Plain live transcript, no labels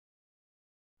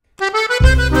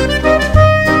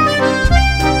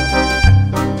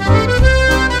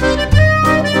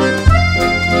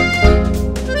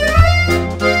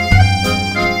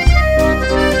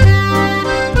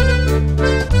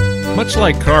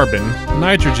like carbon,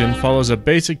 nitrogen follows a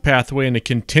basic pathway in a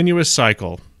continuous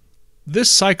cycle.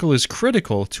 This cycle is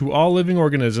critical to all living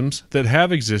organisms that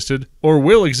have existed or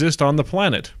will exist on the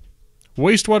planet.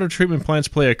 Wastewater treatment plants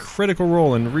play a critical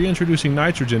role in reintroducing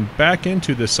nitrogen back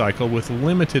into this cycle with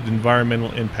limited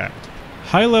environmental impact.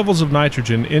 High levels of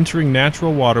nitrogen entering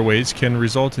natural waterways can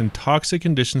result in toxic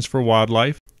conditions for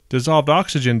wildlife, dissolved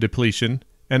oxygen depletion,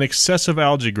 and excessive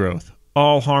algae growth,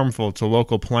 all harmful to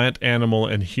local plant, animal,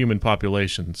 and human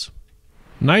populations.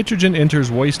 Nitrogen enters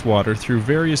wastewater through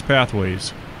various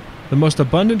pathways. The most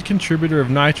abundant contributor of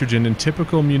nitrogen in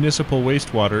typical municipal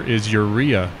wastewater is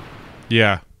urea.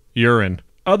 Yeah, urine.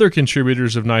 Other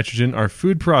contributors of nitrogen are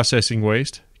food processing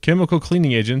waste, chemical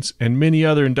cleaning agents, and many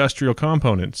other industrial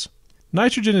components.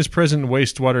 Nitrogen is present in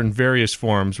wastewater in various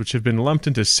forms, which have been lumped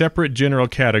into separate general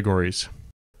categories.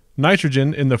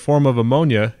 Nitrogen in the form of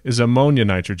ammonia is ammonia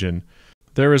nitrogen.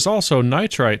 There is also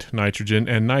nitrite nitrogen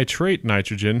and nitrate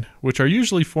nitrogen, which are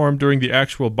usually formed during the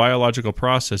actual biological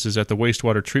processes at the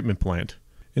wastewater treatment plant.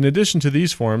 In addition to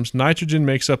these forms, nitrogen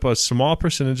makes up a small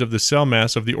percentage of the cell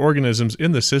mass of the organisms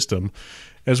in the system,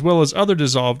 as well as other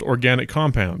dissolved organic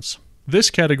compounds. This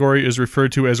category is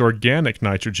referred to as organic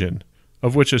nitrogen,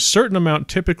 of which a certain amount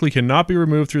typically cannot be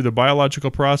removed through the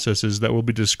biological processes that will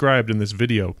be described in this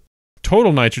video.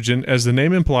 Total nitrogen, as the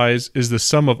name implies, is the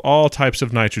sum of all types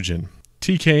of nitrogen.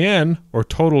 TKN, or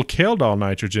total Kjeldahl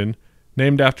nitrogen,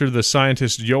 named after the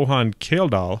scientist Johan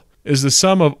Kjeldahl, is the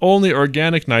sum of only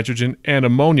organic nitrogen and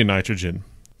ammonia nitrogen.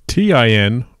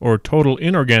 TIN, or total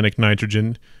inorganic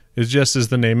nitrogen, is just as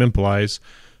the name implies,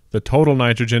 the total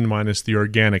nitrogen minus the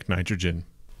organic nitrogen.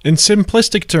 In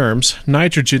simplistic terms,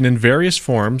 nitrogen in various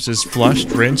forms is flushed,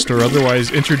 rinsed, or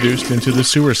otherwise introduced into the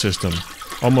sewer system.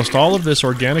 Almost all of this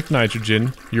organic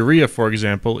nitrogen, urea for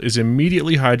example, is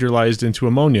immediately hydrolyzed into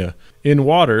ammonia. In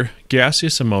water,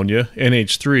 gaseous ammonia,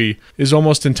 NH3, is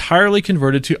almost entirely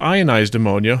converted to ionized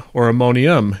ammonia, or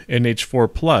ammonium,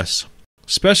 NH4+.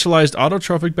 Specialized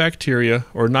autotrophic bacteria,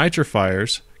 or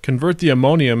nitrifiers, convert the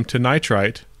ammonium to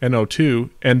nitrite,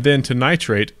 NO2, and then to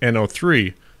nitrate,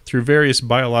 NO3, through various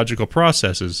biological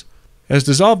processes. As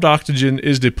dissolved oxygen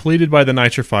is depleted by the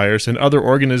nitrifiers and other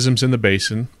organisms in the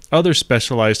basin, other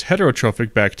specialized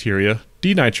heterotrophic bacteria,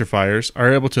 denitrifiers,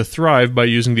 are able to thrive by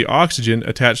using the oxygen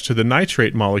attached to the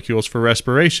nitrate molecules for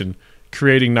respiration,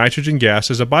 creating nitrogen gas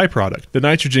as a byproduct. The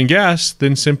nitrogen gas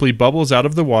then simply bubbles out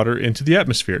of the water into the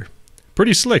atmosphere.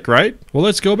 Pretty slick, right? Well,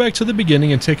 let's go back to the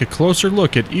beginning and take a closer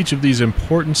look at each of these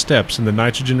important steps in the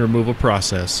nitrogen removal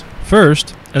process.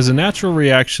 First, as a natural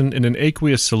reaction in an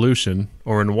aqueous solution,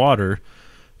 or in water,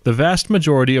 the vast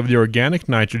majority of the organic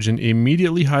nitrogen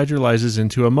immediately hydrolyzes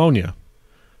into ammonia.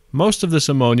 Most of this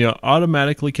ammonia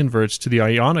automatically converts to the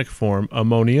ionic form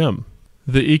ammonium.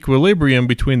 The equilibrium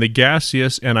between the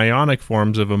gaseous and ionic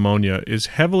forms of ammonia is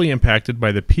heavily impacted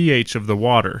by the pH of the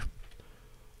water.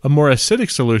 A more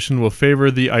acidic solution will favor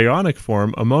the ionic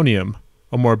form ammonium.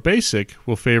 A more basic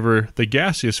will favor the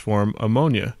gaseous form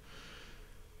ammonia.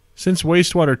 Since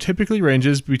wastewater typically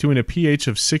ranges between a pH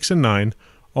of 6 and 9,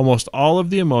 almost all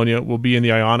of the ammonia will be in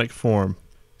the ionic form.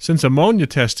 Since ammonia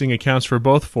testing accounts for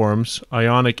both forms,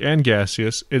 ionic and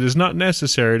gaseous, it is not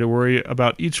necessary to worry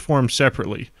about each form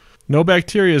separately. No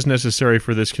bacteria is necessary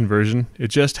for this conversion, it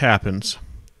just happens.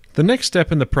 The next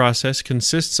step in the process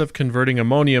consists of converting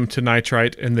ammonium to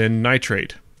nitrite and then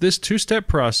nitrate. This two-step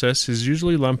process is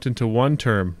usually lumped into one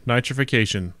term,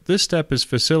 nitrification. This step is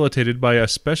facilitated by a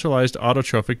specialized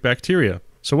autotrophic bacteria.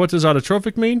 So what does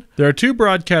autotrophic mean? There are two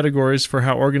broad categories for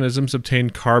how organisms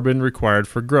obtain carbon required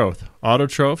for growth,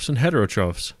 autotrophs and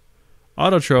heterotrophs.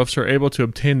 Autotrophs are able to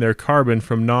obtain their carbon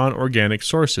from non-organic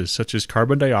sources, such as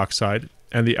carbon dioxide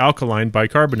and the alkaline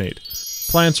bicarbonate.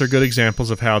 Plants are good examples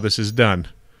of how this is done.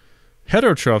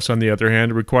 Heterotrophs, on the other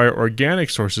hand, require organic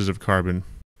sources of carbon.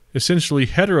 Essentially,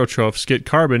 heterotrophs get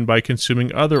carbon by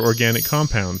consuming other organic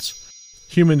compounds,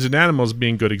 humans and animals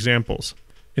being good examples.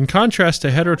 In contrast to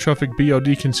heterotrophic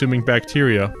BOD-consuming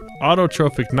bacteria,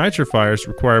 autotrophic nitrifiers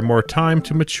require more time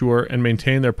to mature and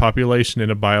maintain their population in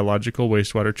a biological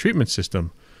wastewater treatment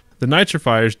system. The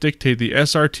nitrifiers dictate the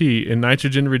SRT in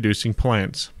nitrogen-reducing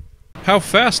plants. How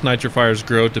fast nitrifiers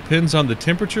grow depends on the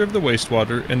temperature of the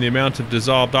wastewater and the amount of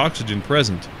dissolved oxygen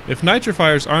present. If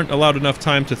nitrifiers aren't allowed enough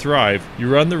time to thrive, you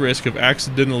run the risk of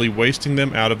accidentally wasting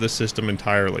them out of the system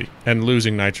entirely and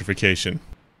losing nitrification.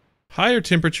 Higher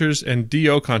temperatures and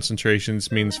DO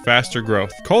concentrations means faster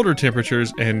growth. Colder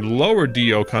temperatures and lower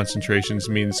DO concentrations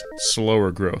means slower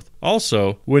growth.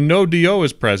 Also, when no DO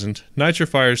is present,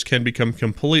 nitrifiers can become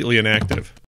completely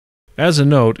inactive. As a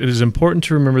note, it is important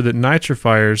to remember that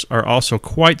nitrifiers are also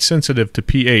quite sensitive to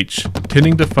pH,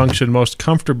 tending to function most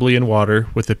comfortably in water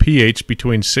with a pH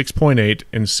between 6.8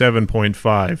 and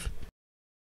 7.5.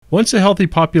 Once a healthy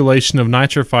population of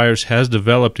nitrifiers has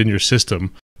developed in your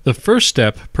system, the first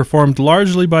step, performed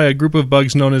largely by a group of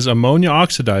bugs known as ammonia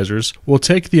oxidizers, will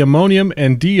take the ammonium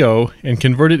and DO and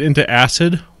convert it into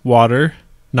acid, water,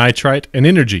 nitrite, and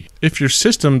energy. If your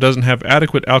system doesn't have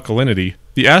adequate alkalinity,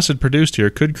 the acid produced here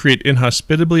could create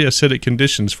inhospitably acidic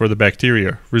conditions for the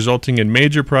bacteria, resulting in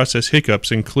major process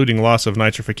hiccups including loss of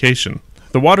nitrification.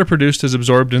 The water produced is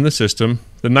absorbed in the system,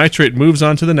 the nitrate moves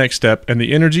on to the next step, and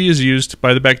the energy is used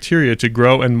by the bacteria to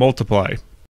grow and multiply.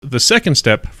 The second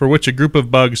step, for which a group of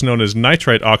bugs known as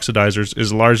nitrite oxidizers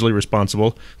is largely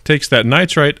responsible, takes that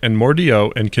nitrite and more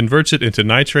DO and converts it into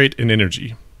nitrate and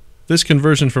energy. This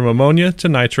conversion from ammonia to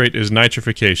nitrate is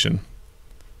nitrification.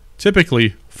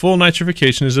 Typically, full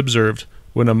nitrification is observed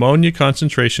when ammonia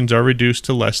concentrations are reduced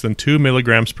to less than 2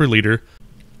 milligrams per liter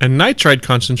and nitrite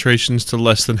concentrations to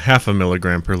less than half a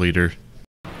milligram per liter.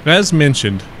 As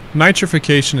mentioned,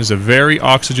 nitrification is a very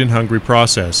oxygen-hungry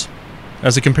process.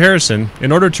 As a comparison,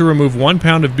 in order to remove 1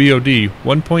 pound of BOD,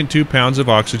 1.2 pounds of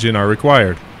oxygen are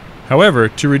required. However,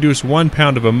 to reduce 1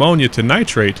 pound of ammonia to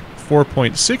nitrate,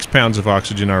 4.6 pounds of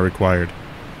oxygen are required.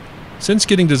 Since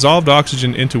getting dissolved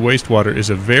oxygen into wastewater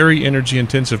is a very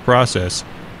energy-intensive process,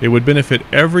 it would benefit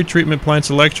every treatment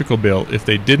plant's electrical bill if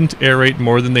they didn't aerate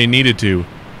more than they needed to.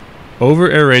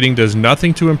 Over-aerating does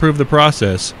nothing to improve the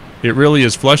process. It really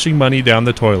is flushing money down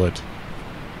the toilet.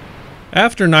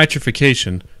 After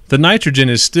nitrification, the nitrogen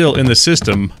is still in the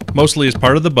system, mostly as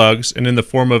part of the bugs and in the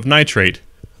form of nitrate.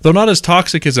 Though not as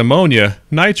toxic as ammonia,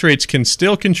 nitrates can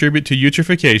still contribute to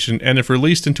eutrophication and if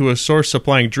released into a source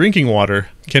supplying drinking water,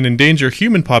 can endanger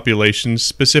human populations,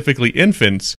 specifically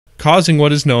infants, causing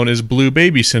what is known as blue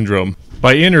baby syndrome,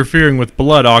 by interfering with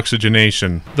blood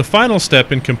oxygenation. The final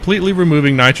step in completely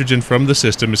removing nitrogen from the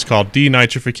system is called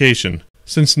denitrification.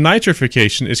 Since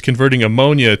nitrification is converting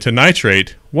ammonia to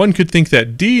nitrate, one could think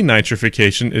that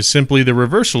denitrification is simply the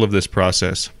reversal of this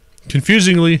process.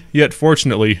 Confusingly, yet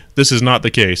fortunately, this is not the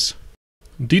case.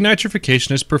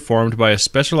 Denitrification is performed by a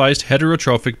specialized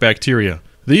heterotrophic bacteria.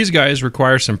 These guys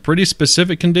require some pretty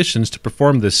specific conditions to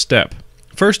perform this step.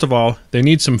 First of all, they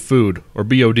need some food, or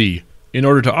BOD. In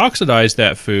order to oxidize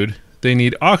that food, they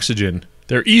need oxygen.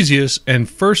 Their easiest and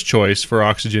first choice for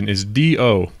oxygen is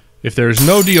DO. If there is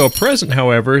no DO present,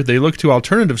 however, they look to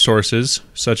alternative sources,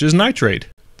 such as nitrate.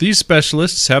 These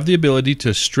specialists have the ability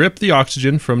to strip the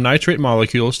oxygen from nitrate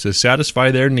molecules to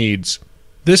satisfy their needs.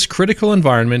 This critical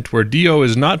environment where DO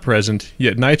is not present,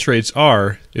 yet nitrates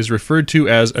are, is referred to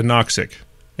as anoxic,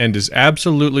 and is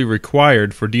absolutely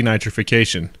required for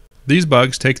denitrification. These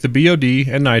bugs take the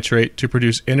BOD and nitrate to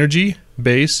produce energy,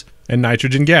 base, and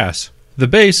nitrogen gas. The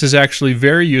base is actually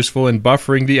very useful in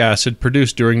buffering the acid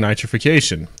produced during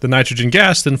nitrification. The nitrogen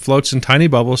gas then floats in tiny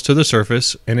bubbles to the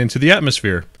surface and into the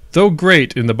atmosphere. Though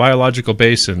great in the biological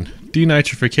basin,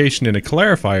 denitrification in a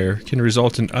clarifier can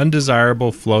result in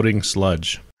undesirable floating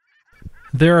sludge.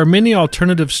 There are many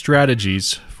alternative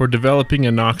strategies for developing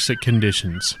anoxic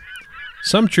conditions.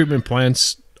 Some treatment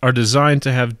plants are designed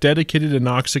to have dedicated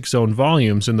anoxic zone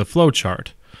volumes in the flowchart,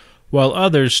 while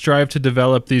others strive to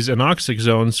develop these anoxic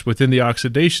zones within the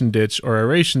oxidation ditch or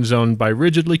aeration zone by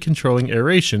rigidly controlling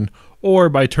aeration or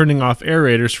by turning off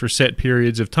aerators for set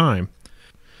periods of time.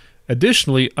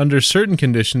 Additionally, under certain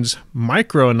conditions,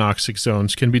 microanoxic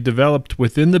zones can be developed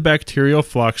within the bacterial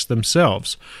flocks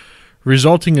themselves,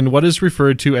 resulting in what is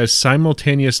referred to as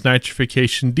simultaneous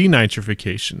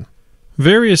nitrification-denitrification.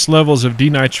 Various levels of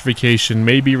denitrification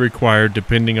may be required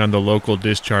depending on the local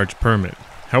discharge permit.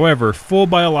 However, full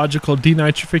biological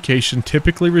denitrification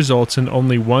typically results in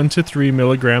only 1 to 3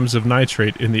 milligrams of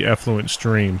nitrate in the effluent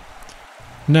stream.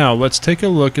 Now, let's take a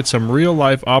look at some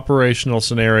real-life operational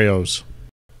scenarios.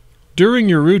 During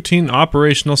your routine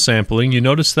operational sampling, you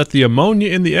notice that the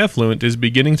ammonia in the effluent is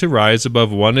beginning to rise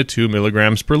above 1 to 2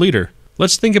 milligrams per liter.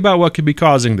 Let's think about what could be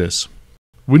causing this.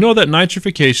 We know that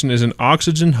nitrification is an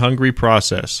oxygen-hungry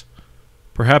process.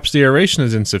 Perhaps the aeration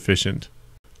is insufficient.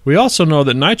 We also know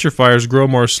that nitrifiers grow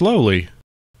more slowly.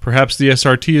 Perhaps the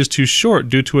SRT is too short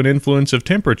due to an influence of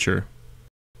temperature.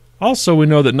 Also, we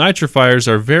know that nitrifiers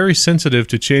are very sensitive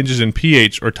to changes in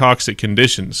pH or toxic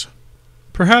conditions.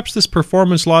 Perhaps this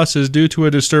performance loss is due to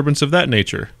a disturbance of that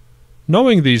nature.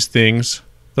 Knowing these things,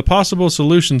 the possible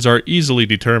solutions are easily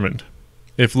determined.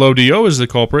 If low DO is the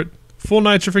culprit, full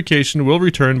nitrification will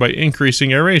return by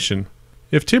increasing aeration.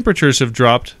 If temperatures have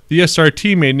dropped, the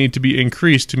SRT may need to be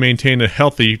increased to maintain a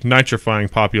healthy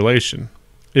nitrifying population.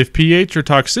 If pH or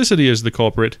toxicity is the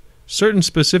culprit, certain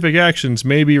specific actions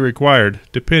may be required,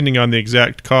 depending on the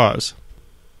exact cause.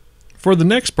 For the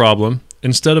next problem,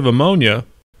 instead of ammonia,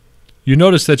 you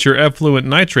notice that your effluent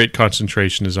nitrate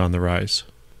concentration is on the rise.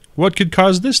 What could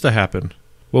cause this to happen?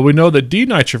 Well, we know that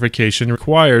denitrification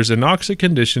requires anoxic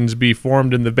conditions be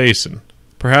formed in the basin.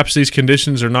 Perhaps these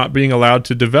conditions are not being allowed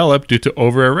to develop due to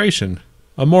over-aeration.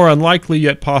 A more unlikely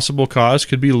yet possible cause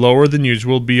could be lower than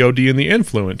usual BOD in the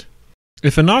influent.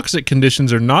 If anoxic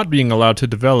conditions are not being allowed to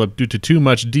develop due to too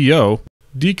much DO,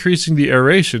 decreasing the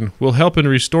aeration will help in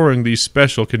restoring these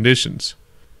special conditions.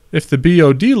 If the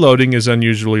BOD loading is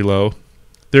unusually low,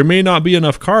 there may not be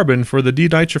enough carbon for the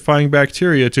denitrifying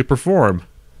bacteria to perform.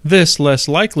 This less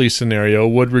likely scenario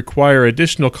would require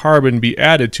additional carbon be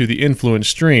added to the influent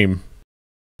stream.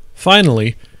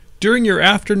 Finally, during your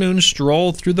afternoon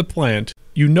stroll through the plant,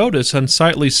 you notice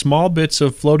unsightly small bits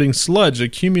of floating sludge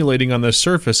accumulating on the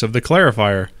surface of the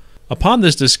clarifier. Upon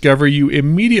this discovery, you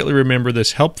immediately remember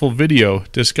this helpful video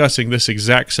discussing this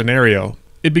exact scenario.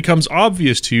 It becomes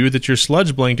obvious to you that your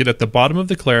sludge blanket at the bottom of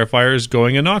the clarifier is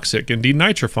going anoxic and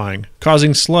denitrifying,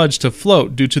 causing sludge to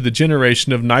float due to the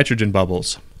generation of nitrogen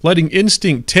bubbles. Letting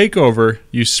instinct take over,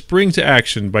 you spring to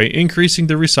action by increasing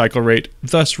the recycle rate,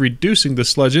 thus reducing the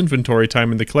sludge inventory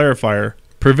time in the clarifier,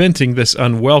 preventing this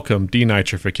unwelcome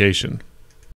denitrification.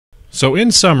 So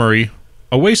in summary,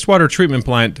 a wastewater treatment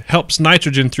plant helps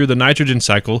nitrogen through the nitrogen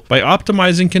cycle by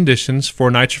optimizing conditions for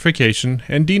nitrification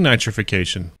and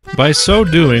denitrification. By so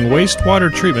doing,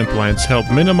 wastewater treatment plants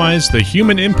help minimize the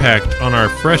human impact on our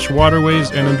fresh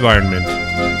waterways and environment.